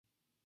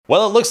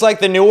Well, it looks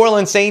like the New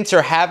Orleans Saints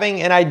are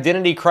having an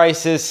identity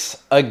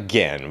crisis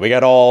again. We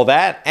got all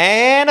that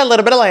and a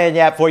little bit of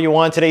lagniappe for you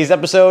on today's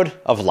episode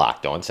of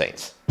Locked On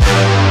Saints.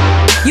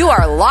 You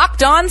are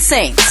Locked On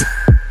Saints,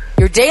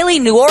 your daily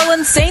New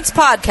Orleans Saints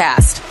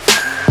podcast.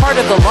 Part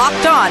of the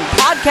Locked On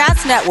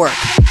Podcast Network,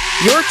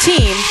 your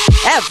team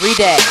every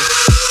day.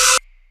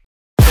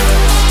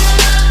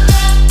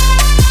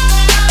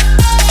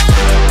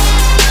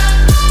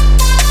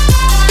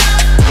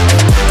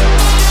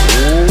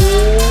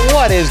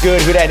 What is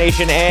good, Who Dat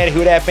Nation and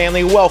Who Dat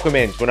family? Welcome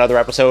into another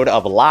episode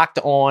of Locked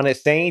On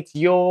Saints,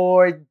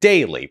 your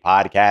daily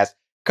podcast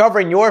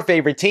covering your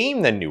favorite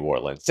team, the New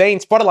Orleans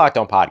Saints, part of Locked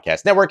On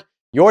Podcast Network,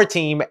 your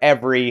team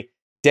every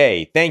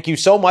day. Thank you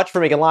so much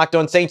for making Locked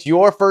On Saints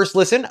your first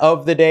listen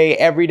of the day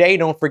every day.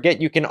 Don't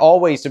forget you can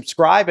always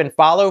subscribe and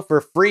follow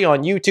for free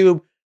on YouTube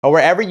or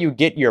wherever you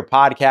get your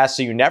podcasts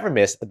so you never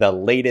miss the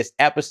latest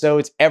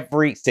episodes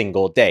every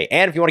single day.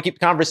 And if you want to keep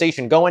the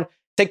conversation going,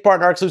 take part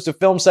in our exclusive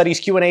film studies,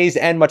 Q&As,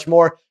 and much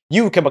more,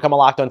 you can become a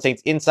Locked On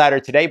Saints insider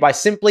today by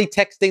simply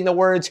texting the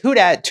words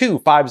WHODAT to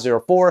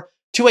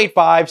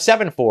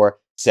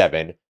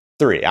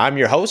 504-285-7473. I'm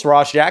your host,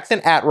 Ross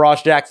Jackson, at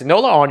Ross Jackson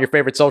Nola on your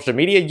favorite social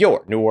media,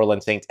 your New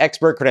Orleans Saints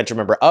expert, credential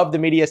member of the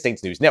media,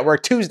 Saints News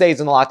Network,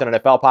 Tuesdays on the Locked On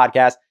NFL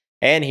podcast,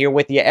 and here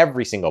with you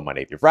every single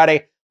Monday through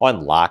Friday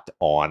on Locked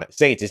On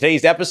Saints.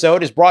 Today's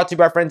episode is brought to you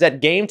by our friends at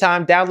Game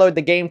Time. Download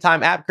the Game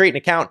Time app, create an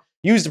account,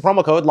 use the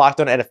promo code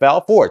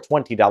LOCKEDONNFL for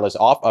 $20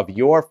 off of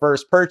your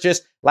first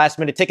purchase. Last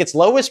minute tickets,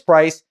 lowest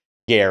price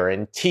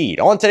guaranteed.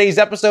 On today's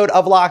episode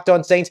of Locked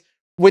On Saints,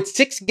 with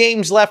 6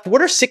 games left,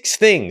 what are 6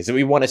 things that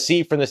we want to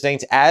see from the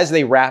Saints as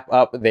they wrap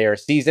up their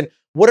season?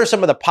 What are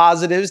some of the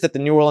positives that the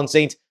New Orleans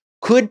Saints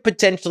could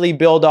potentially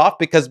build off?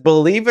 Because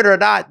believe it or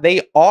not,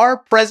 they are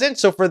present.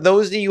 So for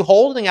those of you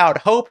holding out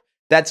hope,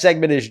 that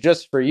segment is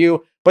just for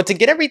you. But to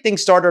get everything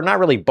started, not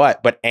really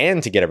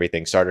and to get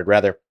everything started,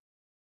 rather,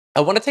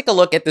 I want to take a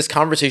look at this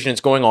conversation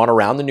that's going on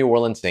around the New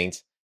Orleans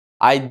Saints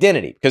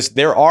identity, because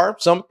there are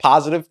some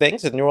positive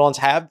things that New Orleans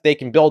have they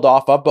can build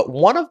off of, but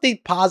one of the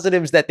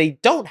positives that they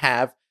don't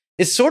have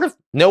is sort of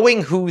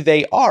knowing who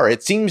they are.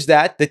 It seems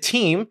that the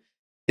team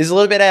is a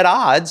little bit at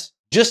odds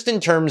just in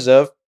terms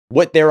of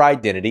what their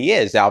identity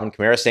is. Alvin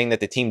Kamara saying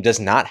that the team does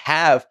not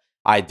have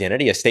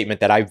identity, a statement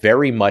that I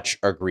very much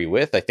agree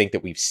with. I think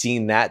that we've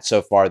seen that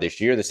so far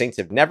this year. The Saints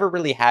have never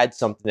really had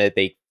something that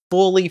they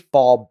fully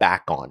fall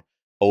back on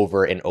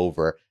over and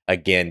over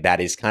again.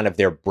 That is kind of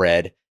their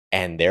bread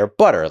and their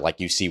butter,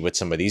 like you see with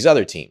some of these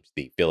other teams.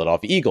 The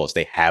Philadelphia Eagles,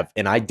 they have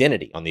an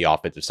identity on the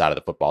offensive side of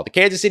the football. The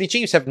Kansas City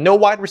Chiefs have no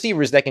wide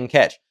receivers that can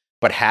catch,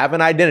 but have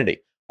an identity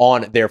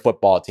on their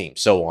football team,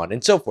 so on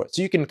and so forth.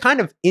 So you can kind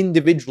of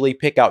individually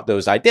pick out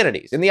those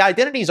identities. And the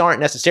identities aren't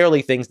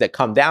necessarily things that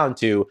come down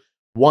to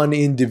one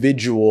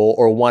individual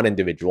or one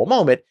individual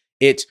moment.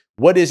 It's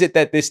what is it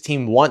that this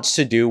team wants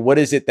to do? What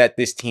is it that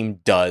this team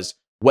does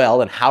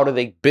well, and how do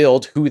they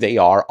build who they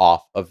are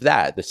off of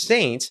that? The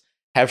Saints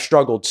have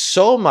struggled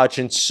so much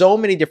in so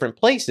many different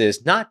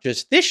places, not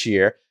just this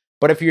year,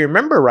 but if you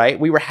remember right,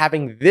 we were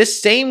having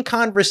this same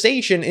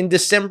conversation in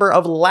December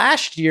of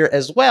last year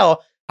as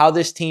well, how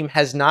this team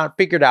has not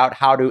figured out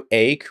how to,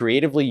 A,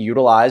 creatively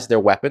utilize their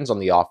weapons on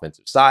the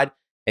offensive side,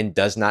 and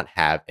does not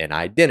have an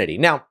identity.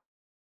 Now,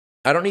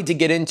 I don't need to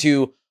get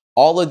into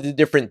all of the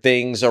different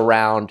things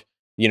around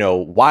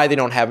why they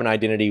don't have an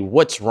identity,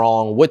 what's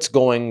wrong, what's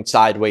going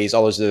sideways,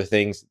 all those other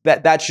things.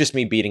 That's just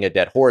me beating a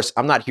dead horse.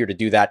 I'm not here to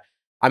do that.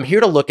 I'm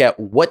here to look at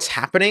what's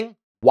happening,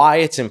 why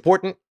it's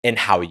important, and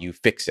how you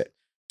fix it.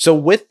 So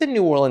with the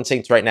New Orleans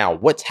Saints right now,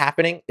 what's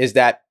happening is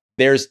that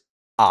there's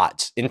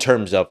odds in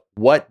terms of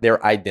what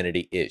their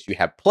identity is. You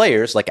have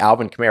players like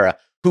Alvin Kamara,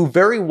 who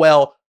very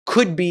well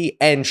could be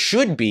and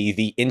should be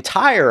the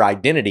entire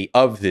identity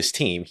of this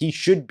team. He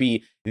should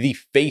be the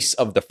face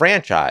of the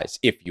franchise,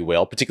 if you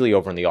will, particularly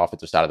over on the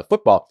offensive side of the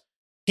football.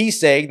 He's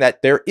saying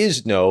that there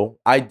is no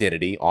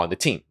identity on the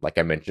team. Like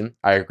I mentioned,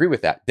 I agree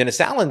with that. Dennis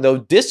Allen, though,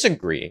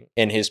 disagreeing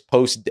in his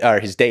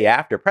his day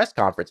after press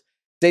conference,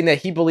 saying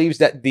that he believes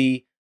that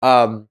the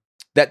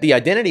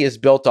identity is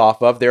built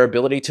off of their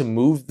ability to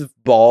move the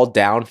ball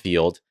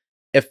downfield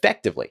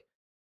effectively.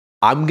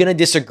 I'm going to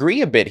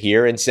disagree a bit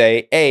here and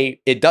say, A,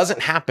 it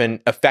doesn't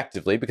happen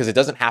effectively because it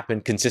doesn't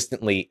happen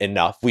consistently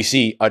enough. We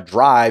see a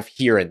drive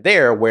here and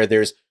there where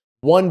there's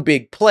one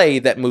big play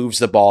that moves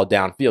the ball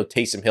downfield.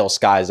 Taysom Hill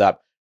skies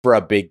up for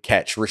a big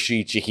catch.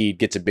 Rashid Shaheed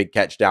gets a big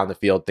catch down the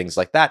field, things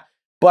like that.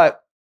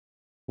 But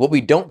what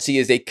we don't see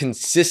is a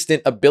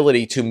consistent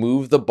ability to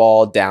move the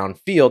ball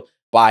downfield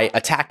by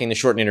attacking the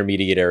short and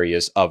intermediate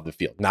areas of the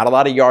field. Not a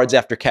lot of yards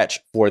after catch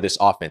for this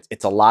offense.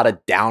 It's a lot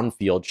of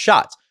downfield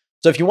shots.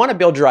 So if you want to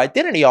build your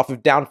identity off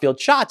of downfield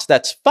shots,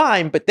 that's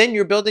fine, but then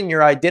you're building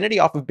your identity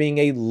off of being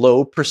a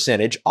low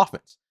percentage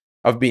offense,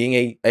 of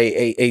being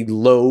a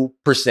low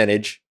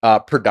percentage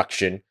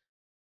production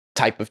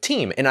type of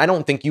team. And I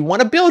don't think you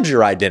want to build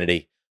your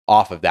identity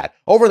off of that.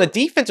 Over on the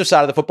defensive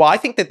side of the football, I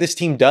think that this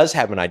team does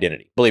have an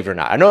identity, believe it or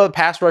not. I know the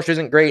pass rush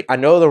isn't great. I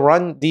know the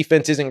run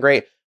defense isn't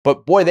great,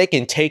 but boy, they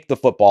can take the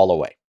football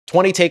away.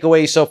 20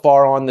 takeaways so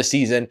far on the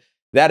season.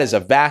 That is a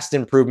vast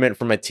improvement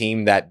from a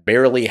team that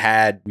barely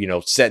had,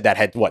 that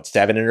had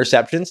 7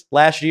 interceptions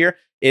last year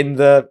in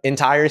the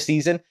entire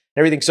season and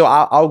everything. So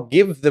I'll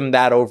give them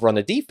that over on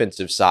the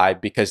defensive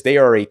side because they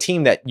are a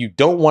team that you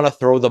don't want to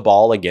throw the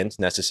ball against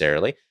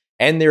necessarily.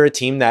 And they're a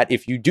team that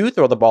if you do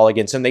throw the ball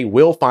against them, they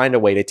will find a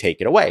way to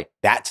take it away.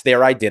 That's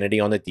their identity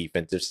on the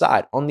defensive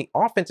side. On the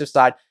offensive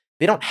side,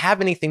 they don't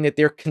have anything that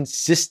they're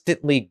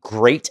consistently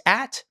great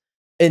at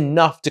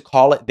enough to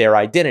call it their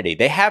identity.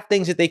 They have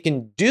things that they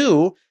can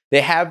do.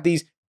 They have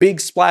these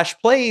big splash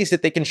plays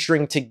that they can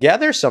string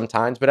together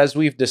sometimes. But as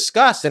we've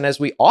discussed, and as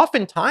we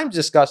oftentimes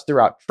discuss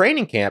throughout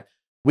training camp,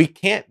 we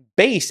can't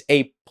base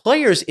a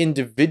player's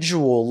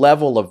individual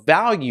level of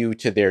value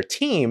to their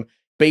team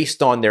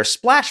based on their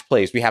splash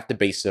plays. We have to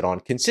base it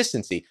on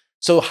consistency.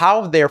 So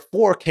how,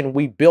 therefore, can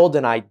we build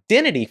an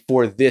identity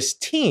for this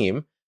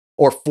team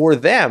or for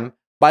them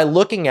by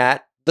looking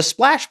at the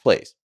splash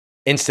plays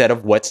instead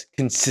of what's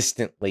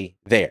consistently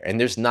there? And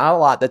there's not a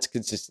lot that's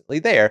consistently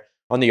there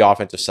on the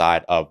offensive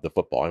side of the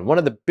football. And one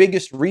of the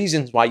biggest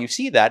reasons why you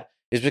see that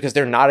is because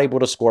they're not able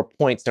to score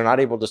points. They're not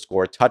able to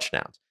score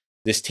touchdowns.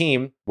 This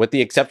team, with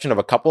the exception of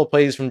a couple of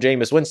plays from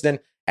Jameis Winston,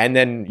 and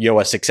then,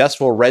 a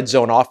successful red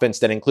zone offense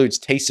that includes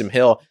Taysom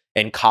Hill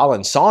and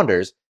Colin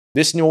Saunders,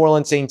 this New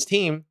Orleans Saints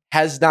team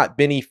has not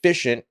been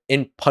efficient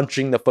in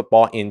punching the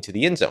football into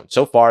the end zone.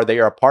 So far, they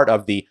are a part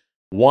of the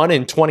 1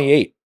 in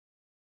 28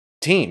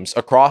 teams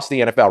across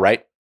the NFL,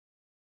 right?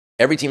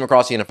 Every team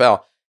across the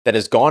NFL that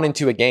has gone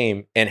into a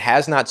game and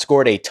has not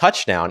scored a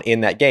touchdown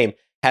in that game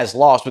has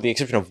lost, with the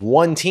exception of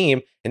one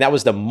team, and that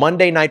was the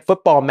Monday Night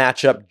Football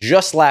matchup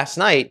just last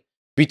night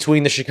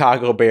between the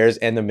Chicago Bears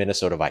and the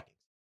Minnesota Vikings.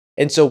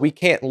 And so we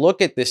can't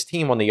look at this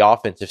team on the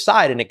offensive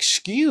side and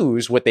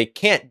excuse what they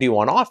can't do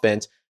on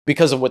offense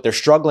because of what they're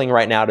struggling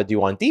right now to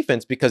do on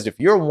defense. Because if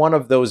you're one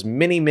of those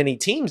many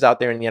teams out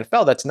there in the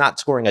NFL that's not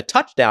scoring a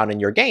touchdown in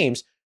your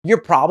games,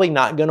 you're probably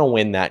not going to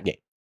win that game.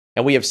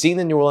 And we have seen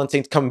the New Orleans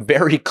Saints come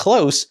very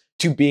close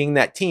to being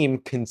that team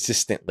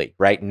consistently,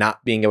 right?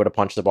 Not being able to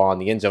punch the ball in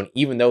the end zone,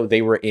 even though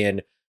they were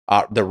in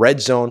the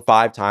red zone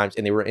 5 times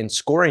and they were in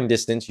scoring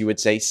distance, you would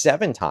say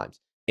 7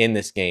 times in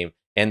this game,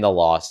 and the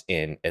loss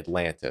in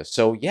Atlanta.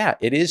 So yeah,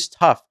 it is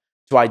tough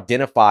to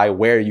identify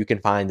where you can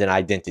find an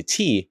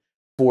identity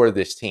for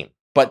this team.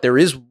 But there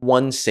is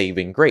one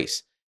saving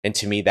grace. And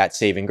to me, that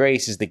saving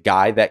grace is the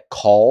guy that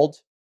called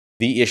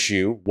the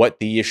issue,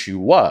 what the issue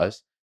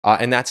was,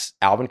 and that's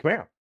Alvin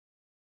Kamara.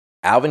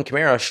 Alvin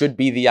Kamara should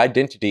be the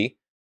identity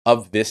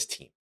of this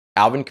team.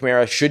 Alvin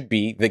Kamara should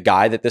be the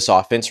guy that this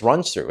offense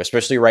runs through,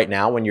 especially right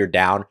now when you're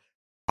down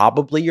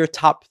probably your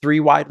top 3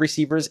 wide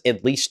receivers,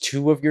 at least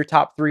 2 of your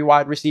top 3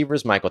 wide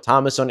receivers. Michael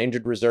Thomas on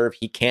injured reserve.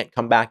 He can't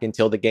come back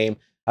until the game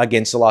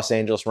against the Los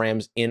Angeles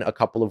Rams in a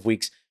couple of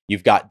weeks.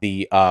 You've got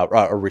the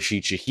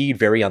Rashid Shaheed,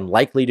 very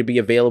unlikely to be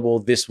available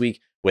this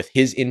week with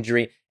his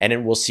injury. And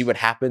then we'll see what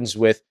happens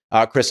with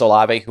Chris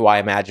Olave, who I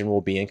imagine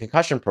will be in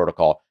concussion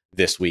protocol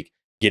this week.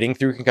 Getting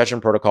through concussion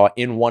protocol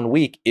in 1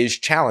 week is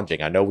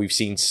challenging. I know we've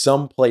seen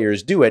some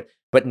players do it,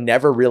 but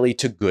never really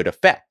to good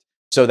effect.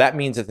 So that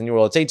means that the New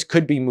Orleans Saints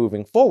could be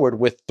moving forward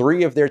with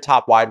 3 of their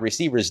top wide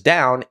receivers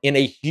down in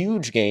a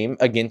huge game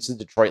against the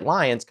Detroit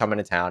Lions coming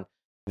to town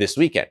this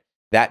weekend.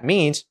 That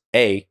means,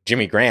 A,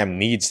 Jimmy Graham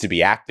needs to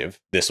be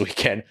active this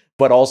weekend,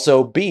 but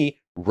also B,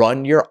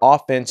 run your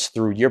offense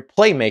through your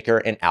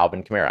playmaker in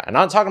Alvin Kamara. And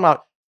I'm not talking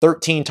about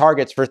 13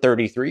 targets for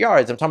 33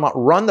 yards. I'm talking about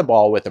run the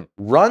ball with him,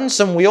 run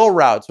some wheel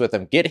routes with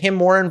him, get him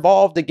more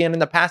involved again in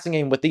the passing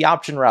game with the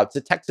option routes,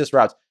 the Texas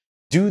routes.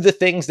 Do the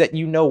things that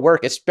you know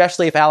work,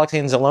 especially if Alex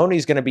Anzalone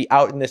is going to be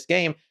out in this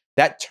game.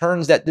 That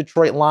turns that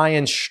Detroit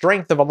Lions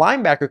strength of a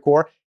linebacker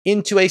core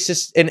into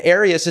an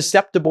area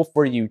susceptible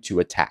for you to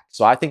attack.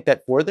 So I think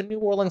that for the New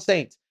Orleans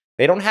Saints,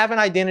 they don't have an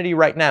identity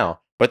right now,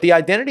 but the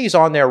identity is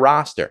on their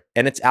roster,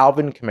 and it's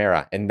Alvin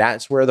Kamara, and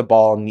that's where the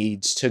ball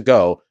needs to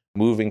go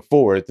moving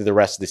forward through the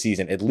rest of the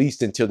season, at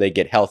least until they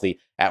get healthy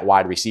at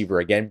wide receiver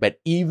again. But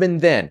even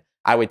then,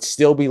 I would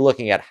still be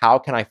looking at how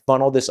can I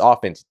funnel this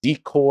offense,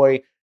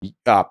 decoy,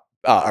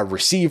 a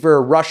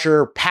receiver,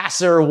 rusher,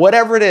 passer,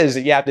 whatever it is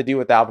that you have to do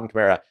with Alvin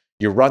Kamara.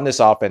 You run this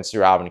offense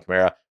through Alvin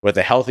Kamara with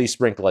a healthy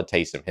sprinkle of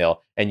Taysom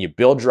Hill, and you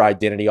build your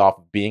identity off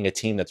of being a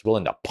team that's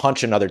willing to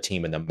punch another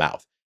team in the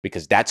mouth,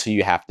 because that's who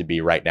you have to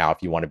be right now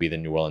if you want to be the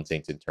New Orleans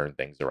Saints and turn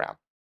things around.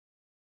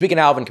 Speaking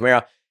of Alvin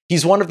Kamara,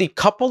 he's one of the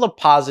couple of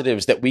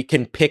positives that we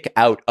can pick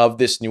out of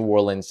this New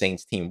Orleans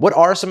Saints team. What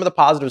are some of the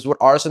positives? What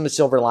are some of the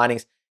silver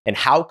linings? And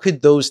how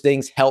could those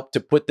things help to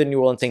put the New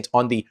Orleans Saints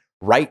on the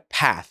right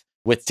path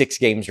with 6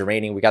 games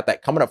remaining? We got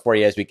that coming up for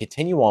you as we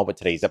continue on with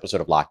today's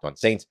episode of Locked On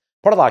Saints,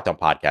 part of Locked On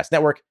Podcast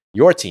Network,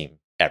 your team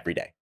every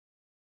day.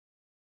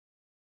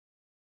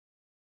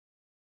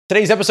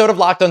 Today's episode of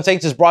Locked On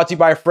Saints is brought to you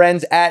by our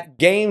friends at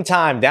Game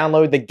Time.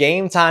 Download the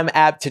Game Time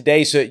app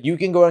today so that you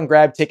can go and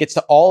grab tickets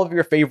to all of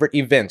your favorite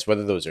events,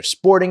 whether those are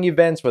sporting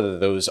events, whether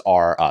those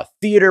are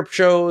theater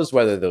shows,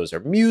 whether those are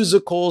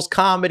musicals,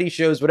 comedy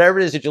shows, whatever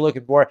it is that you're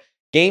looking for.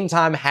 Game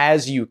Time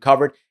has you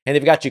covered, and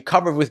they've got you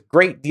covered with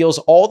great deals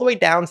all the way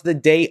down to the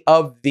day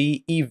of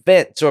the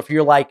event. So if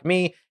you're like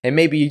me, and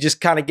maybe you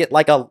just kind of get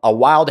like a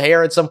wild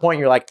hair at some point,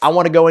 you're like, I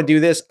want to go and do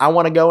this, I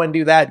want to go and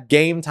do that,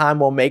 Game Time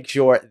will make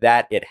sure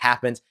that it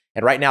happens.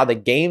 And right now, the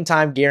Game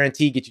Time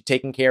guarantee gets you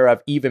taken care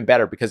of even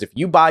better, because if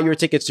you buy your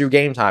tickets through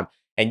Game Time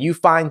and you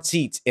find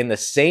seats in the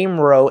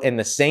same row in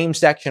the same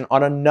section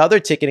on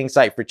another ticketing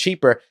site for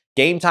cheaper,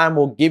 Game Time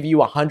will give you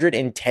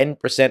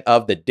 110%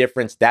 of the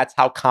difference. That's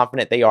how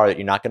confident they are that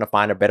you're not going to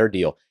find a better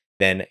deal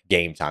than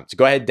Game Time. So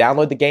go ahead,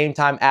 download the Game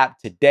Time app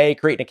today,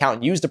 create an account,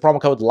 and use the promo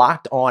code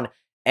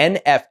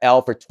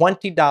LOCKEDONNFL for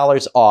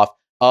 $20 off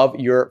of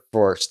your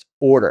first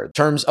order.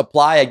 Terms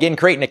apply. Again,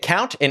 create an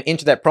account and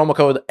enter that promo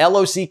code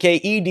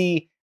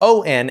LOCKEDONNFL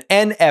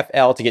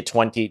to get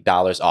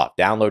 $20 off.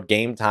 Download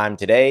Game Time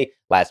today.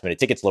 Last minute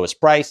tickets,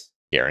 lowest price,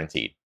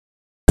 guaranteed.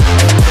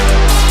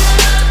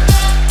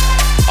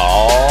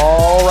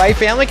 All right,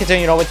 family,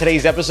 continuing on with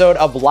today's episode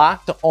of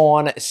Locked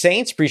On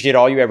Saints. Appreciate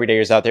all you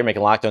everydayers out there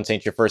making Locked On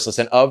Saints your first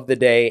listen of the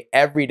day,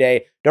 every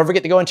day. Don't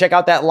forget to go and check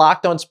out that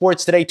Locked On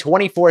Sports Today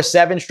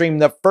 24/7 stream,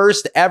 the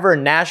first ever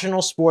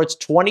national sports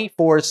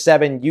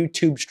 24/7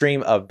 YouTube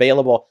stream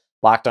available.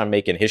 Locked On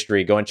making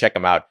history. Go and check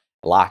them out.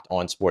 Locked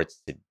On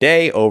Sports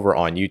Today over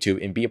on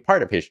YouTube, and be a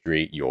part of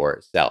history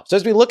yourself. So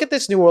as we look at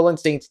this New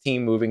Orleans Saints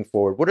team moving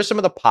forward, what are some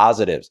of the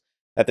positives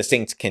that the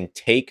Saints can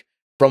take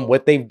from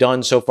what they've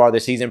done so far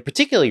this season,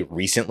 particularly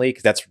recently,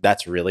 because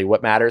that's really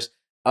what matters,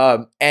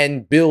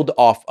 and build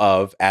off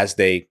of as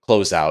they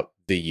close out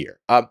the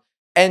year?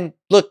 And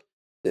look,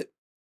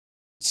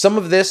 some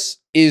of this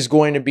is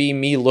going to be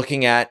me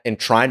looking at and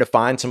trying to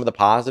find some of the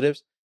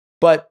positives,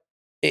 but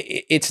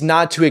it's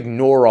not to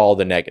ignore all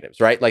the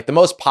negatives, right? Like, the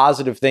most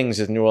positive things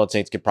that the New Orleans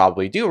Saints could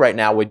probably do right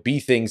now would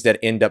be things that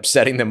end up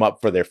setting them up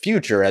for their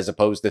future, as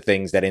opposed to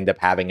things that end up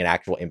having an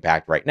actual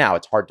impact right now.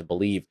 It's hard to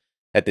believe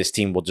that this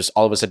team will just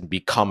all of a sudden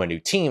become a new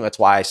team. That's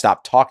why I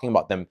stopped talking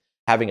about them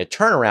having a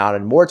turnaround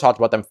and more talked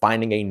about them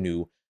finding a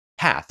new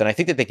path. And I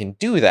think that they can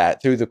do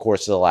that through the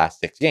course of the last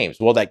 6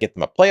 games. Will that get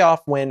them a playoff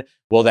win?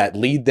 Will that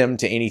lead them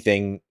to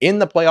anything in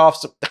the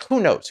playoffs? Who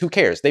knows? Who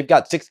cares? They've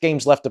got 6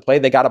 games left to play.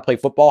 They got to play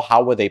football.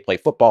 How will they play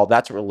football?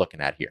 That's what we're looking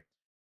at here.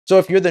 So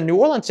if you're the New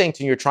Orleans Saints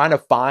and you're trying to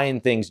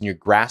find things and you're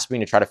grasping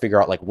to try to figure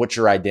out like what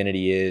your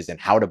identity is and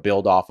how to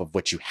build off of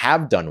what you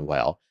have done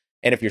well,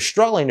 and if you're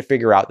struggling to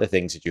figure out the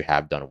things that you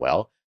have done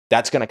well,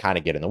 that's going to kind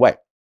of get in the way.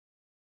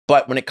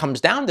 But when it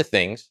comes down to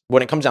things,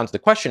 when it comes down to the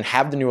question,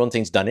 have the New Orleans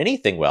Saints done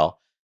anything well?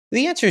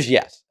 The answer is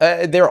yes.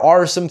 There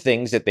are some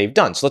things that they've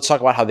done. So let's talk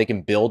about how they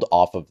can build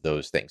off of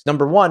those things.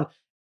 Number one,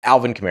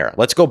 Alvin Kamara.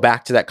 Let's go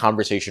back to that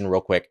conversation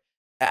real quick.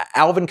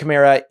 Alvin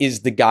Kamara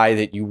is the guy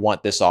that you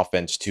want this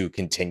offense to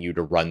continue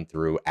to run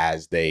through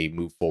as they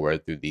move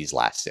forward through these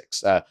last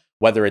 6.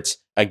 Whether it's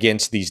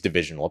against these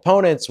divisional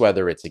opponents,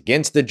 whether it's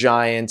against the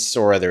Giants,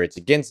 or whether it's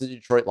against the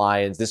Detroit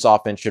Lions, this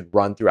offense should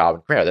run through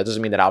Alvin Kamara. That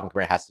doesn't mean that Alvin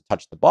Kamara has to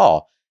touch the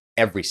ball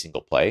every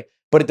single play,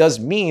 but it does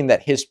mean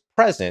that his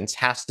presence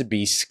has to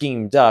be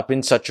schemed up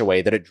in such a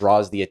way that it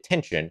draws the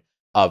attention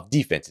of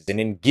defenses and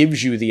then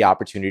gives you the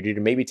opportunity to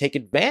maybe take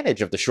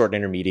advantage of the short and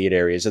intermediate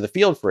areas of the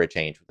field for a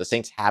change, which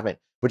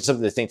is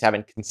something the Saints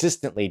haven't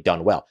consistently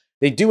done well.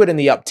 They do it in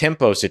the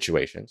up-tempo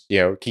situations. You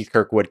know, Keith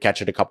Kirkwood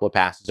catching a couple of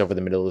passes over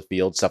the middle of the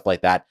field, stuff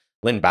like that.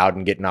 Lynn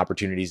Bowden getting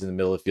opportunities in the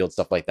middle of the field,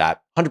 stuff like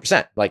that.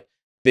 100%. Like,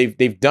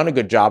 they've done a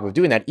good job of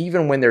doing that,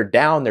 even when they're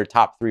down their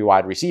top 3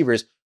 wide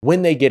receivers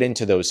when they get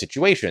into those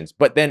situations.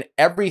 But then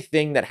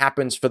everything that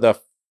happens for the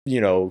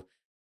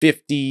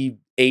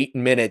 58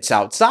 minutes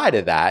outside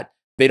of that,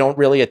 they don't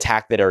really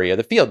attack that area of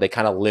the field. They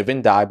kind of live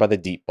and die by the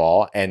deep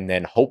ball, and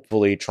then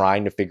hopefully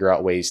trying to figure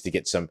out ways to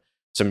get some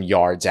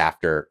yards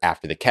after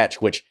the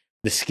catch, which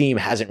the scheme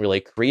hasn't really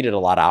created a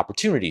lot of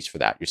opportunities for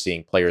that. You're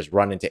seeing players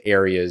run into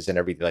areas and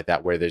everything like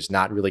that where there's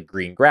not really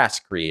green grass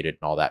created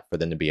and all that for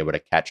them to be able to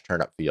catch,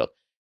 turn up field,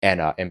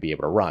 and be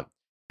able to run.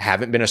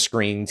 Haven't been a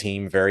screen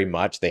team very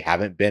much. They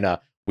haven't been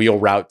a wheel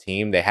route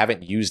team. They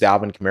haven't used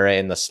Alvin Kamara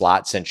in the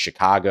slot since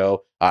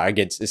Chicago,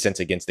 against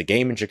the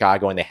game in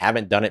Chicago, and they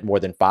haven't done it more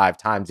than 5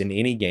 times in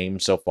any game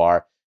so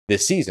far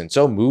this season.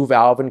 So move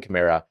Alvin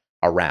Kamara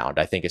around,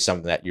 I think, is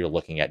something that you're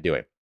looking at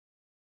doing.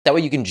 That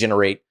way you can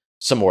generate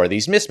some more of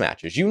these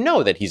mismatches. You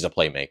know that he's a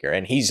playmaker,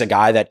 and he's a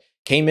guy that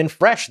came in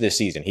fresh this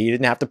season. He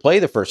didn't have to play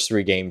the first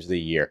 3 games of the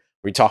year.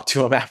 We talked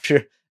to him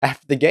after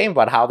the game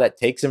about how that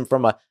takes him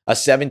from a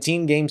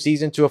 17-game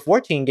season to a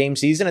 14-game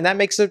season, and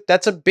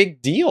that's a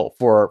big deal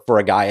for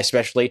a guy,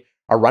 especially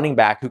a running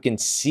back who can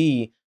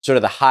see sort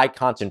of the high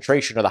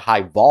concentration or the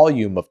high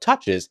volume of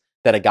touches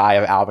that a guy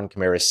of Alvin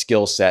Kamara's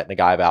skill set and a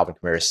guy of Alvin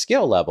Kamara's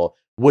skill level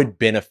would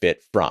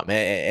benefit from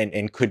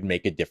and could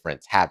make a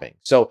difference having.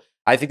 So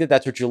I think that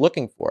that's what you're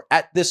looking for.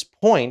 At this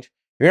point,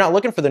 you're not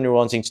looking for the New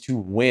Orleans Saints to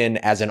win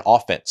as an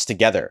offense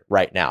together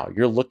right now.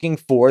 You're looking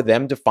for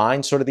them to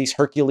find sort of these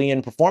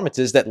Herculean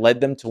performances that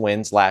led them to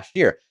wins last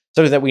year.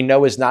 Something that we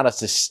know is not a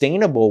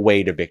sustainable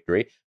way to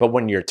victory, but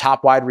when your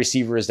top wide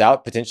receiver is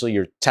out, potentially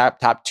your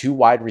top 2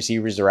 wide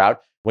receivers are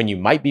out, when you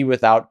might be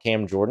without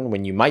Cam Jordan,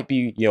 when you might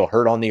be,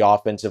 hurt on the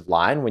offensive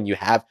line, when you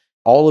have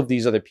all of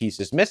these other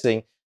pieces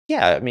missing,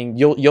 yeah, I mean,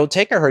 you'll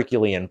take a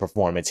Herculean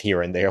performance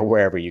here and there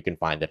wherever you can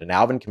find it. And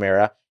Alvin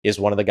Kamara is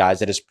one of the guys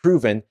that has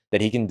proven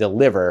that he can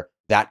deliver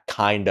that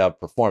kind of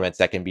performance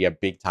that can be a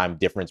big time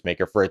difference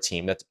maker for a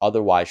team that's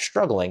otherwise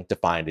struggling to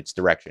find its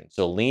direction.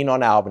 So lean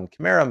on Alvin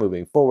Kamara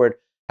moving forward.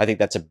 I think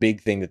that's a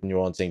big thing that the New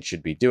Orleans Saints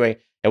should be doing.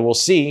 And we'll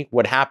see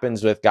what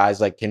happens with guys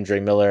like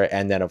Kendre Miller,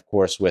 and then of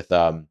course with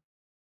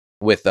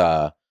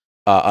Jamal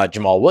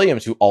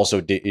Williams, who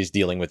also is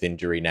dealing with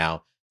injury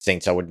now.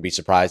 Saints, I wouldn't be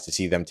surprised to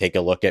see them take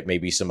a look at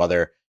maybe some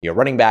other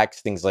running backs,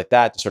 things like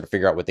that, to sort of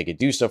figure out what they could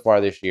do so far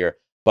this year.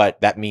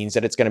 But that means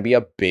that it's going to be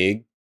a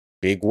big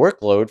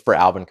workload for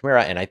Alvin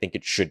Kamara, and I think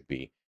it should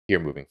be here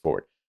moving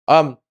forward.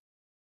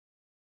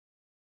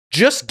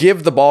 Just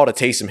give the ball to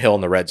Taysom Hill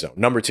in the red zone.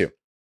 Number 2.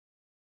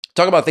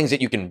 Talk about things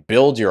that you can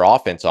build your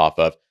offense off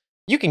of.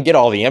 You can get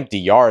all the empty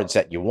yards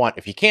that you want.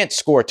 If you can't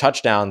score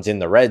touchdowns in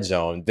the red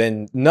zone,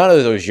 then none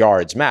of those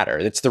yards matter.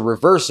 It's the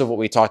reverse of what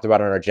we talked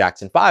about on our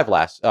Jackson 5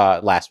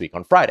 last week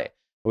on Friday.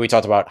 We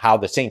talked about how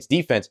the Saints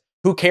defense,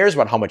 who cares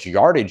about how much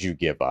yardage you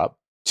give up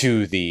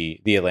to the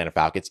Atlanta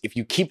Falcons? If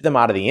you keep them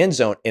out of the end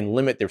zone and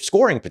limit their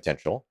scoring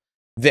potential,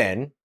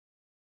 then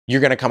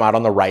you're going to come out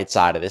on the right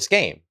side of this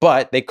game.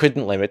 But they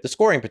couldn't limit the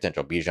scoring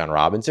potential. Bijan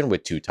Robinson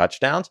with 2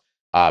 touchdowns.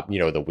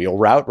 The wheel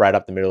route right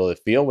up the middle of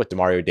the field with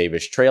Demario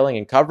Davis trailing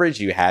in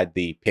coverage. You had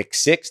the pick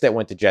 6 that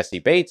went to Jesse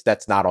Bates.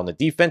 That's not on the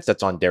defense.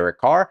 That's on Derek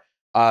Carr.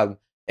 On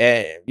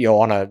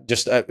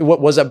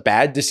what was a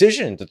bad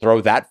decision to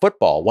throw that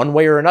football one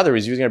way or another.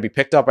 Is he was going to be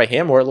picked up by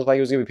him, or it looked like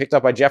he was going to be picked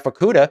up by Jeff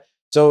Okudah.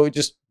 So it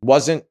just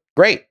wasn't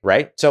great,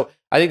 right? So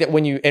I think that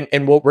when you,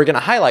 and what we're going to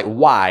highlight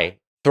why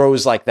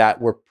throws like that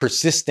were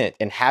persistent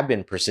and have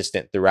been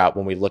persistent throughout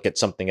when we look at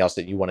something else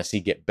that you want to see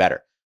get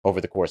better over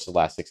the course of the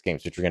last 6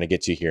 games, which we're going to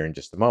get to here in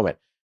just a moment.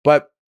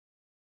 But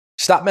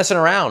stop messing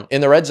around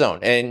in the red zone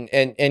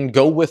and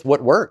go with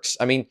what works.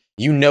 I mean,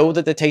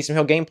 that the Taysom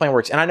Hill game plan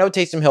works. And I know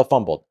Taysom Hill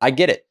fumbled. I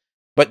get it.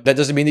 But that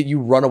doesn't mean that you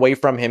run away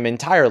from him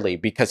entirely,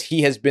 because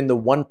he has been the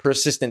one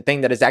persistent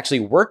thing that has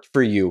actually worked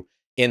for you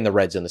in the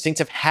red zone. The Saints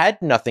have had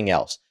nothing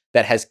else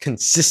that has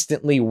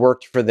consistently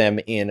worked for them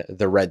in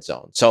the red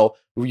zone. So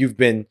you've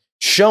been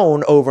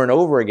shown over and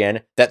over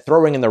again that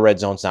throwing in the red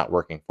zone is not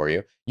working for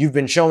you. You've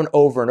been shown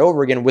over and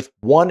over again, with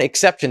one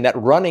exception, that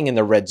running in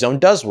the red zone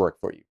does work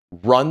for you.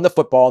 Run the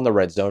football in the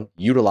red zone.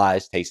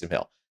 Utilize Taysom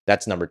Hill.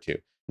 That's number 2.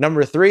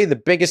 Number 3, the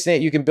biggest thing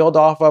that you can build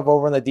off of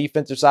over on the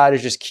defensive side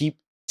is just keep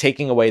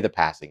taking away the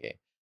passing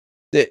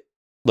game.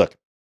 Look,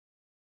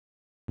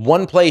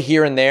 one play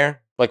here and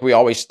there, like we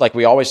always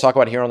talk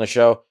about here on the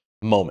show,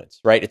 moments,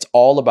 right? It's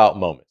all about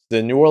moments.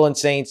 The New Orleans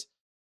Saints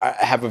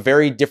have a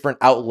very different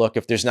outlook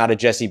if there's not a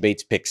Jesse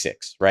Bates pick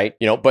 6, right?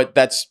 But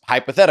that's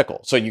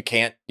hypothetical. So you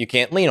can't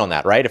lean on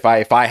that, right? If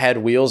I had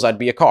wheels, I'd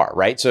be a car,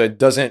 right? So it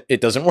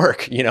doesn't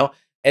work,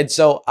 And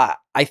so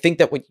I think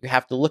that what you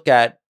have to look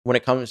at when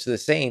it comes to the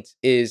Saints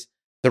is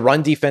the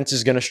run defense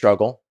is going to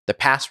struggle. The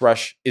pass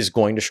rush is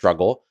going to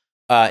struggle.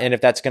 And if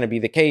that's going to be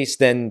the case,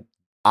 then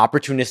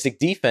opportunistic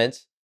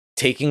defense,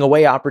 taking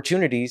away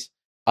opportunities,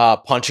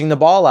 punching the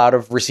ball out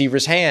of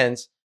receivers'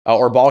 hands,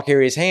 or ball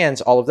carriers'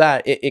 hands, all of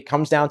that, it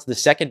comes down to the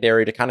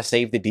secondary to kind of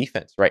save the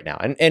defense right now.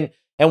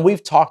 And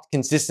we've talked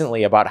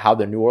consistently about how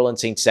the New Orleans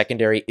Saints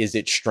secondary is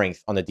its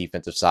strength on the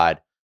defensive side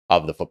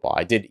of the football.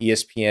 I did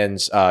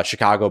ESPN's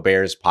Chicago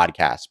Bears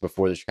podcast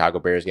before the Chicago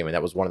Bears game, and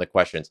that was one of the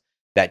questions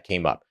that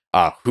came up.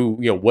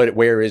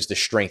 Where is the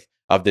strength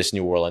of this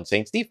New Orleans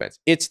Saints defense?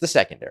 It's the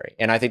secondary.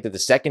 And I think that the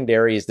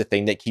secondary is the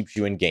thing that keeps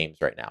you in games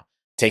right now.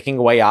 Taking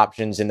away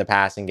options in the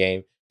passing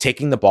game,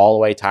 taking the ball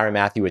away. Tyrann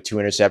Mathieu with 2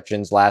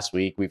 interceptions last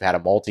week. We've had a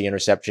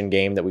multi-interception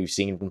game that we've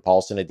seen from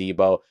Paulson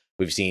Adebo.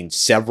 We've seen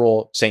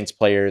several Saints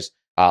players,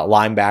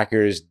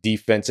 linebackers,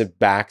 defensive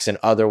backs, and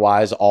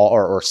otherwise all,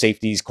 or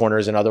safeties,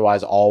 corners, and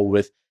otherwise all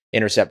with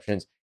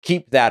interceptions.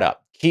 Keep that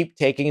up. Keep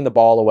taking the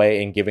ball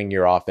away and giving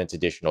your offense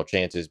additional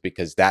chances,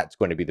 because that's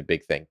going to be the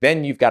big thing.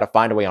 Then you've got to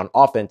find a way on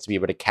offense to be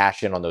able to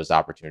cash in on those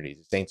opportunities.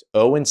 The Saints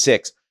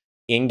 0-6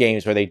 in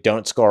games where they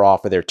don't score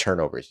off of their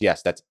turnovers.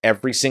 Yes, that's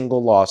every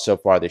single loss so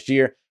far this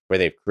year, where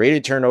they've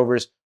created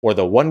turnovers, or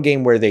the one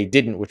game where they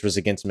didn't, which was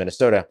against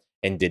Minnesota,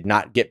 and did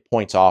not get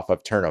points off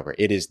of turnover.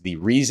 It is the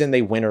reason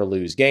they win or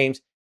lose games.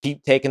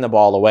 Keep taking the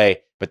ball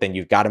away, but then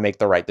you've got to make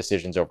the right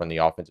decisions over on the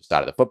offensive side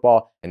of the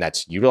football, and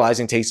that's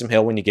utilizing Taysom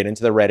Hill when you get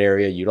into the red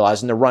area,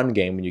 utilizing the run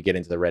game when you get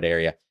into the red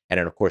area, and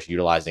then, of course,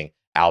 utilizing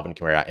Alvin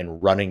Kamara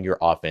and running your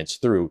offense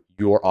through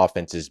your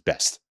offense's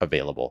best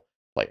available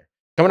player.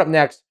 Coming up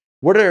next,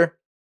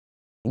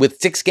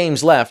 with 6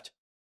 games left,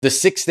 the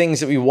 6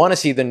 things that we want to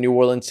see the New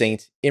Orleans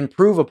Saints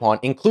improve upon,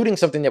 including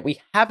something that we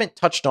haven't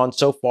touched on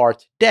so far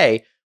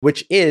today,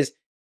 which is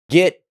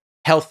get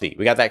healthy.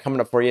 We got that coming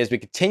up for you as we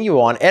continue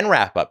on and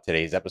wrap up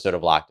today's episode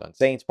of Locked On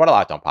Saints, part of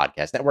Locked On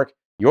Podcast Network,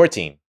 your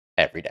team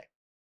every day.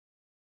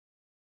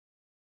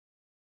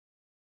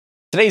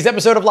 Today's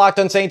episode of Locked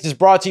On Saints is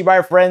brought to you by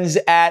our friends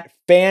at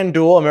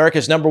FanDuel,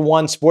 America's #1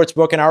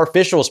 sportsbook and our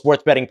official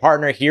sports betting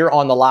partner here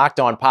on the Locked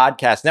On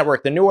Podcast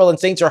Network. The New Orleans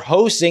Saints are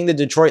hosting the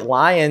Detroit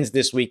Lions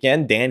this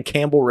weekend. Dan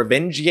Campbell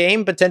revenge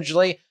game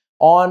potentially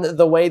on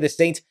the way. The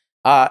Saints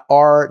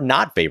are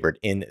not favored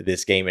in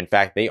this game. In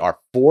fact, they are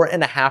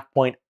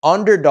 4.5-point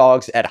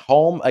underdogs at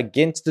home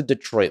against the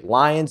Detroit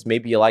Lions.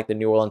 Maybe you like the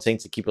New Orleans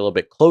Saints to keep it a little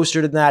bit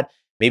closer than that.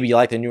 Maybe you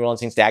like the New Orleans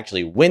Saints to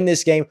actually win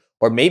this game.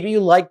 Or maybe you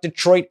like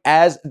Detroit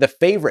as the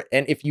favorite.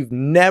 And if you've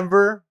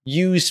never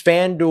used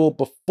FanDuel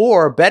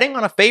before, betting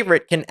on a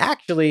favorite can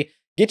actually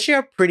get you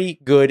a pretty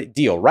good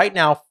deal. Right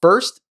now,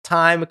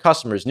 first-time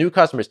customers, new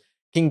customers,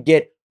 can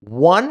get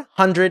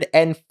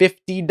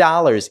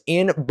 $150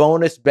 in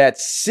bonus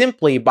bets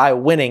simply by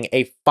winning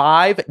a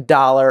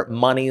 $5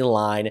 money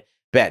line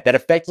bet. That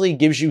effectively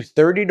gives you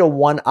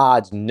 30-1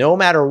 odds, no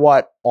matter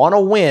what, on a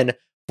win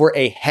for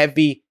a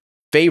heavy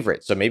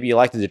favorite. So maybe you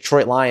like the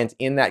Detroit Lions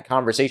in that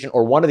conversation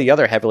or one of the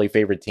other heavily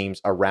favored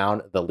teams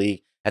around the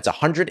league. That's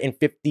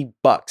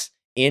 $150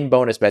 in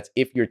bonus bets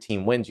if your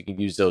team wins. You can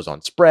use those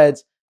on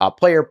spreads,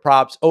 player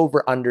props,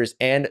 over-unders,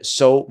 and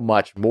so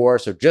much more.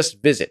 So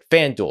just visit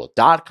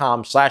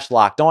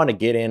FanDuel.com/lockedon to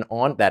get in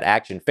on that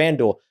action.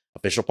 FanDuel,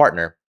 official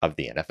partner of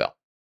the NFL.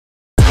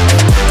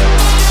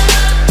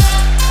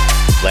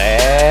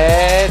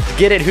 Let's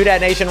get it, Who Dat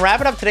Nation.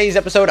 Wrapping up today's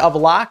episode of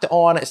Locked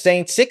On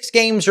Saints. 6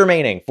 games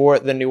remaining for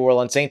the New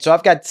Orleans Saints. So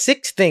I've got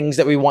 6 things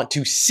that we want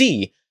to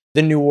see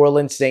the New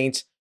Orleans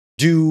Saints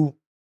do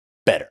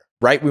better,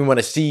 right? We want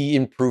to see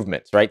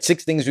improvements, right?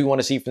 6 things we want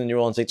to see from the New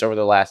Orleans Saints over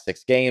the last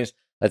 6 games.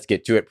 Let's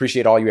get to it.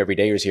 Appreciate all you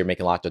everydayers here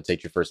making Locked On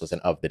Saints your first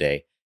listen of the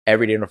day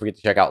every day. Don't forget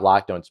to check out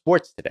Locked On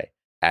Sports today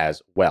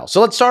as well.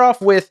 So let's start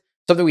off with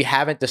something we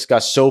haven't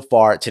discussed so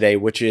far today,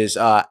 which is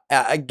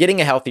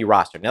getting a healthy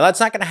roster. Now, that's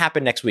not going to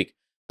happen next week,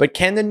 but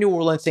can the New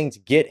Orleans Saints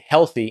get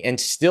healthy and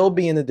still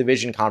be in the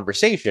division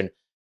conversation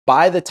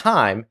by the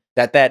time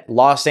that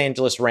Los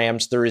Angeles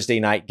Rams Thursday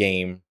night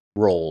game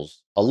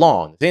rolls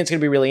along? The thing that's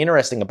going to be really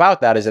interesting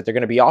about that is that they're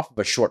going to be off of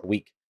a short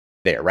week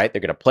there, right?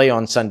 They're going to play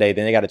on Sunday,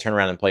 then they got to turn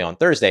around and play on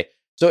Thursday.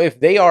 So if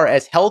they are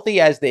as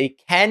healthy as they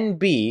can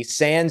be,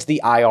 sans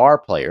the IR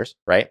players,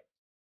 right,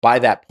 by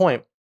that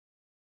point,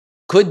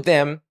 could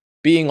them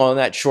being on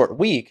that short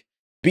week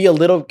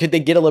could they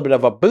get a little bit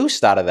of a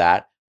boost out of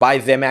that by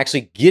them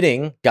actually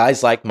getting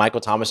guys like Michael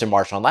Thomas and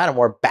Marshawn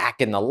Lattimore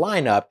back in the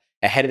lineup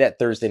ahead of that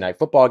Thursday night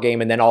football game?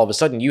 And then all of a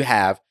sudden you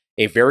have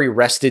a very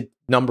rested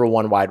number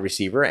 1 wide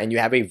receiver and you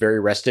have a very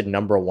rested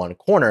number 1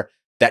 corner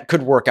that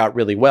could work out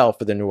really well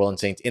for the New Orleans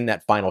Saints in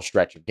that final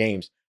stretch of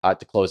games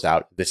to close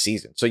out the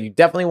season. So you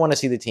definitely want to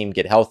see the team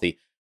get healthy.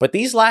 But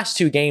these last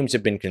 2 games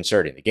have been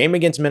concerning. The game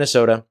against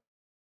Minnesota,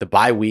 the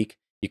bye week.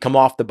 You come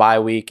off the bye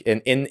week,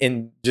 and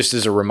in just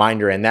as a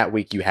reminder, in that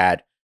week you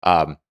had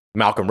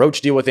Malcolm Roach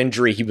deal with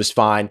injury. He was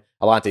fine.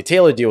 Alante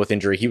Taylor deal with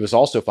injury. He was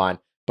also fine.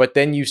 But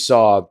then you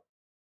saw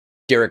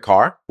Derek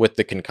Carr with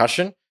the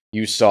concussion.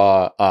 You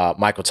saw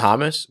Michael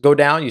Thomas go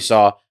down. You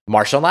saw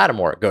Marshawn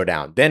Lattimore go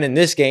down. Then in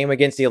this game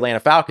against the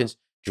Atlanta Falcons,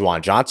 Juwan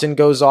Johnson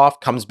goes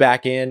off, comes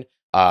back in.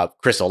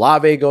 Chris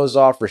Olave goes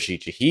off.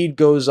 Rashid Shaheed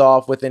goes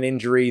off with an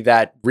injury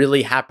that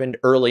really happened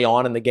early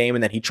on in the game,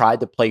 and then he tried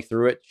to play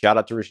through it. Shout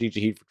out to Rashid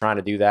Shaheed for trying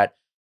to do that.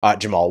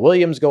 Jamal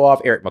Williams go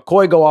off. Eric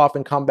McCoy go off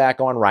and come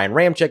back on. Ryan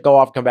Ramczyk go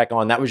off and come back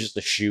on. That was just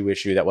a shoe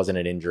issue. That wasn't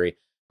an injury.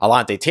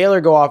 Alante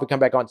Taylor go off and come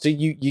back on. So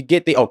you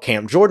get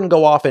Cam Jordan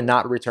go off and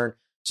not return.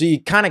 So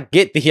you kind of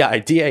get the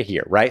idea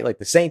here, right? Like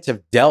the Saints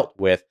have dealt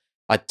with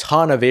a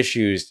ton of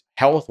issues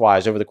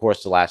health-wise over the course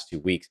of the last 2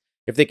 weeks.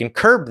 If they can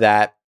curb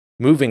that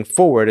moving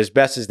forward as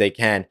best as they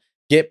can,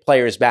 get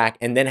players back,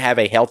 and then have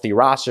a healthy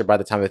roster by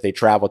the time that they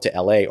travel to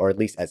LA, or at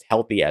least as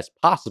healthy as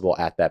possible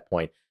at that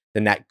point,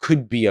 then that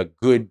could be a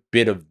good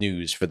bit of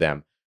news for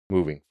them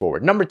moving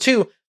forward. Number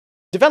 2,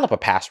 develop a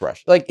pass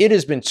rush. Like, it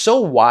has been so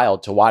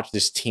wild to watch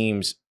this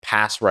team's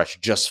pass rush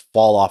just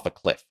fall off a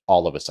cliff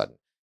all of a sudden.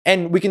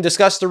 And we can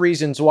discuss the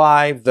reasons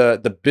why.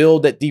 The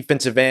build at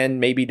defensive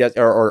end maybe does,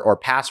 or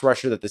pass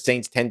rusher that the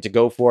Saints tend to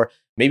go for,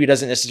 maybe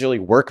doesn't necessarily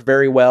work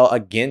very well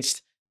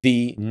against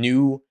the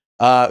new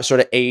sort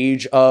of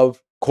age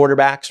of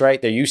quarterbacks,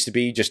 right? There used to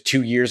be just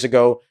 2 years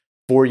ago,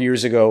 4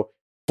 years ago,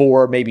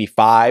 4, maybe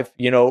 5,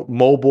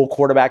 mobile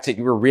quarterbacks that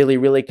you were really,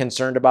 really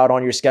concerned about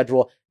on your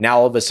schedule.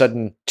 Now, all of a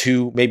sudden,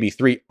 2, maybe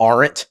 3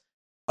 aren't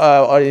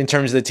in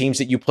terms of the teams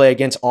that you play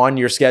against on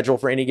your schedule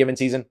for any given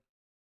season.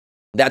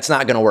 That's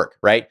not going to work,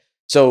 right?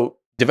 So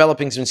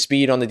developing some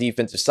speed on the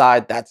defensive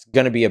side, that's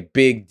going to be a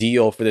big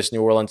deal for this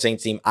New Orleans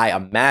Saints team, I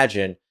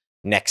imagine,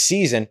 next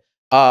season.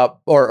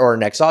 Or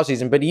next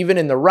offseason. But even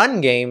in the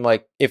run game,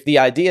 like if the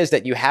idea is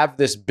that you have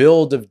this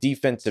build of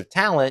defensive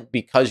talent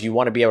because you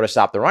want to be able to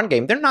stop the run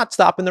game, they're not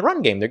stopping the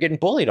run game. They're getting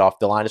bullied off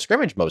the line of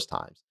scrimmage most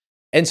times.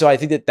 And so I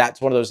think that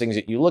that's one of those things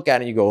that you look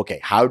at and you go,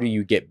 okay, how do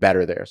you get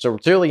better there? So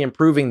clearly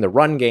improving the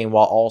run game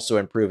while also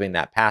improving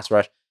that pass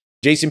rush.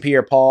 Jason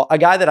Pierre-Paul, a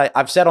guy that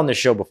I've said on this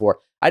show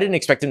before, I didn't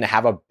expect him to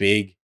have a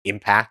big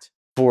impact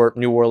for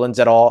New Orleans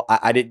at all.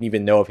 I didn't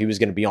even know if he was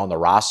going to be on the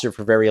roster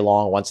for very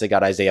long once they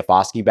got Isaiah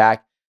Foskey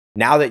back.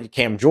 now that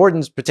Cam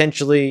Jordan's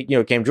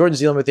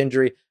dealing with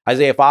injury,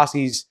 Isaiah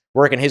Foskey's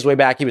working his way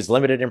back. He was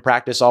limited in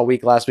practice all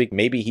week last week.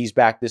 Maybe he's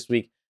back this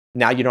week.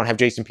 Now you don't have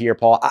Jason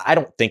Pierre-Paul. I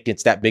don't think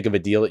it's that big of a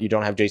deal that you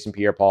don't have Jason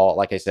Pierre-Paul.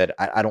 Like I said,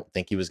 I don't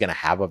think he was going to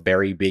have a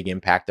very big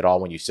impact at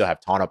all when you still have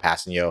Tano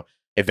Passanio,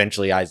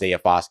 eventually Isaiah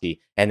Foskey,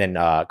 and then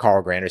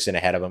Carl Granderson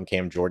ahead of him,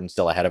 Cam Jordan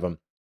still ahead of him.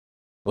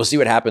 We'll see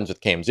what happens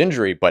with Cam's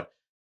injury, but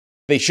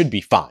they should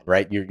be fine,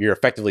 right? You're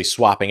effectively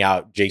swapping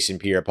out Jason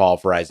Pierre-Paul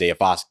for Isaiah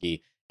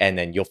Foskey, and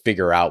then you'll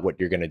figure out what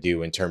you're going to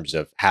do in terms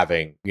of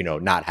having,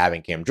 not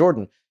having Cam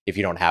Jordan if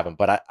you don't have him.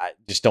 But I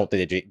just don't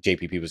think that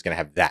JPP was going to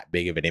have that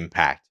big of an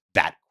impact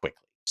that quickly.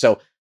 So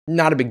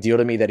not a big deal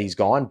to me that he's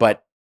gone,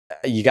 but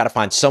you got to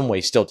find some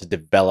way still to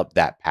develop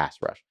that pass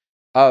rush.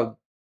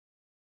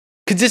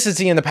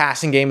 Consistency in the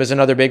passing game is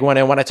another big one.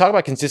 And when I talk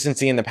about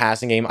consistency in the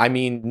passing game, I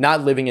mean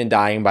not living and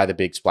dying by the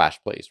big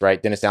splash plays,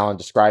 right? Dennis Allen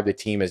described the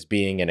team as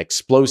being an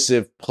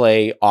explosive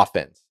play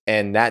offense.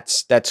 And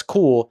that's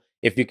cool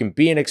if you can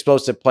be an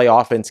explosive play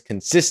offense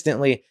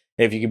consistently,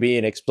 and if you can be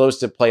an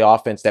explosive play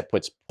offense that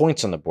puts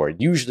points on the board.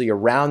 Usually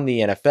around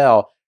the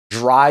NFL,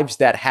 drives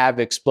that have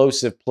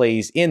explosive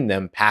plays in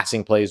them,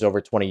 passing plays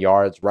over 20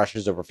 yards,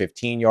 rushes over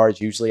 15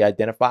 yards, usually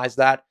identifies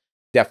that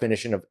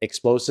definition of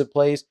explosive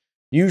plays.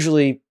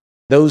 Usually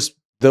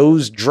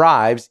those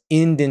drives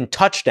end in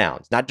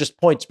touchdowns, not just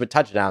points, but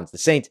touchdowns. The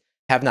Saints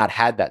have not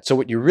had that. So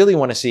what you really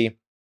want to see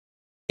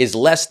is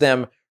less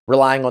them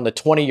relying on the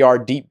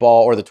 20-yard deep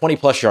ball or the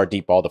 20-plus yard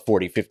deep ball, the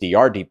 40,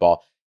 50-yard deep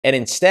ball, and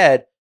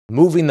instead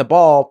moving the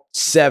ball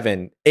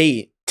 7,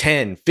 8,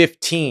 10,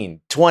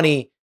 15,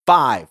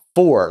 25,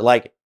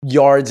 4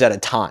 yards at a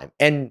time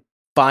and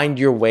find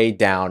your way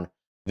down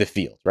the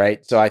field,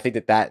 right? So I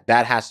think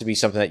that has to be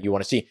something that you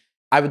want to see.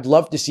 I would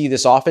love to see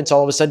this offense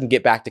all of a sudden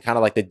get back to kind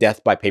of like the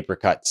death by paper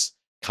cuts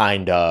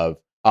kind of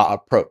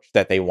approach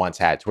that they once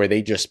had, to where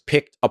they just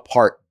picked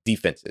apart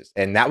defenses.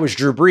 And that was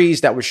Drew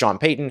Brees, that was Sean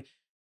Payton.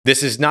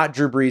 This is not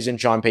Drew Brees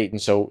and Sean Payton,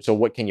 so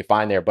what can you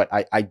find there? But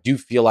I do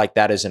feel like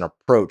that is an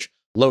approach,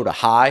 low to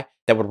high,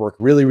 that would work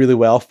really, really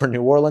well for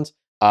New Orleans.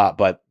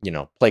 But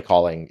play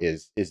calling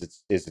is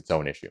its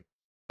own issue.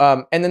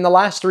 And then the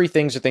last three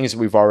things are things that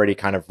we've already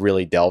kind of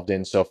really delved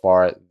in so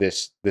far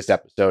this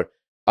episode.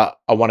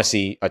 I want to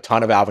see a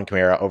ton of Alvin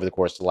Kamara over the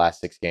course of the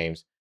last 6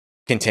 games,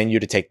 continue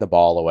to take the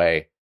ball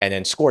away and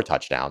then score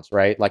touchdowns,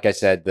 right? Like I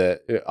said,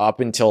 up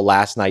until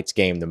last night's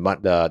game, the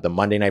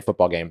Monday Night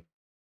Football game,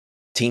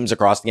 teams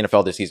across the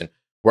NFL this season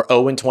were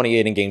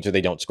 0-28 in games where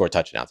they don't score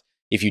touchdowns.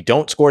 If you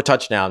don't score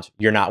touchdowns,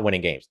 you're not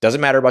winning games.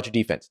 Doesn't matter about your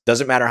defense.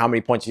 Doesn't matter how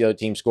many points the other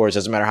team scores.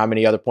 Doesn't matter how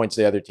many other points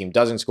the other team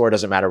doesn't score.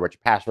 Doesn't matter what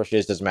your pass rush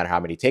is. Doesn't matter how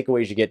many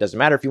takeaways you get. Doesn't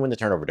matter if you win the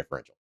turnover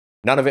differential.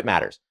 None of it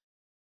matters.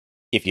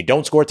 If you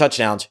don't score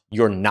touchdowns,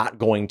 you're not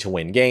going to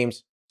win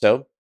games.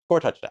 So score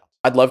touchdowns.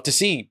 I'd love to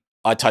see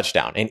a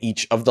touchdown in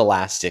each of the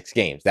last 6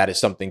 games. That is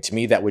something to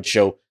me that would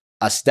show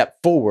a step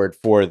forward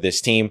for this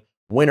team.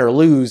 Win or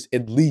lose,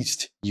 at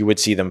least you would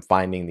see them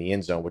finding the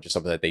end zone, which is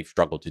something that they've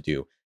struggled to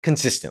do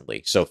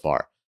consistently so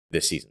far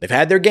this season. They've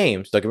had their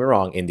games, don't get me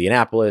wrong,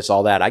 Indianapolis,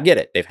 all that. I get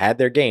it. They've had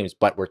their games,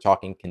 but we're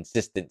talking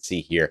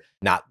consistency here,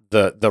 not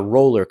the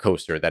roller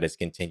coaster that has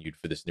continued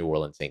for this New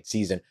Orleans Saints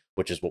season,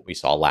 which is what we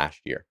saw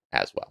last year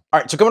as well. All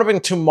right, so coming up in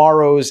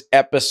tomorrow's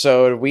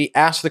episode, we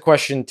asked the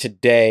question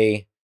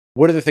today,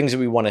 what are the things that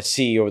we want to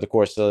see over the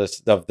course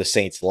of the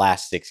Saints'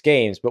 last 6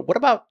 games? But what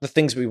about the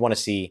things we want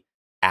to see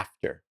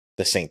after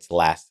the Saints'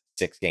 last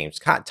 6 games?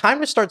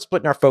 Time to start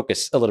splitting our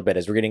focus a little bit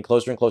as we're getting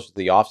closer and closer to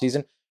the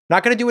offseason.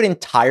 Not going to do it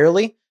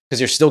entirely because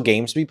there's still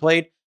games to be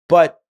played,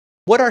 but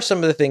what are some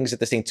of the things that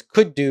the Saints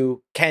could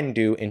do, can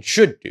do, and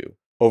should do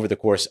over the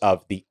course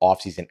of the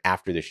offseason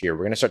after this year?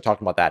 We're going to start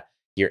talking about that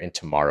here in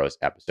tomorrow's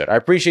episode. I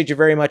appreciate you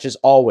very much, as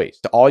always,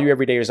 to all you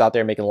everydayers out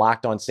there making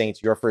Locked On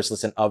Saints your first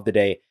listen of the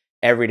day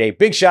every day.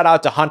 Big shout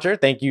out to Hunter.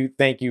 Thank you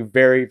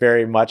very,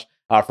 very much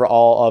for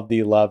all of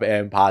the love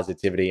and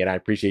positivity. And I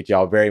appreciate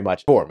y'all very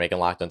much for making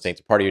Locked On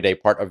Saints a part of your day,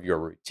 part of your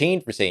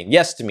routine, for saying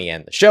yes to me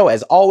and the show.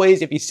 As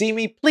always, if you see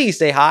me, please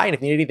say hi. And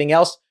if you need anything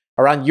else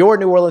around your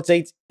New Orleans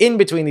Saints in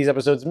between these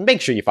episodes, make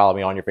sure you follow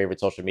me on your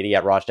favorite social media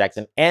at Ross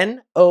Jackson,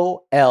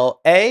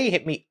 NOLA.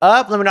 Hit me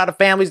up. Let me know how the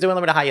family's doing.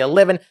 Let me know how you're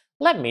living.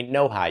 Let me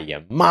know how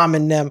you're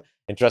momming them.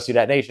 And trust you,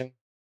 that nation.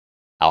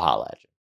 I'll holla at you.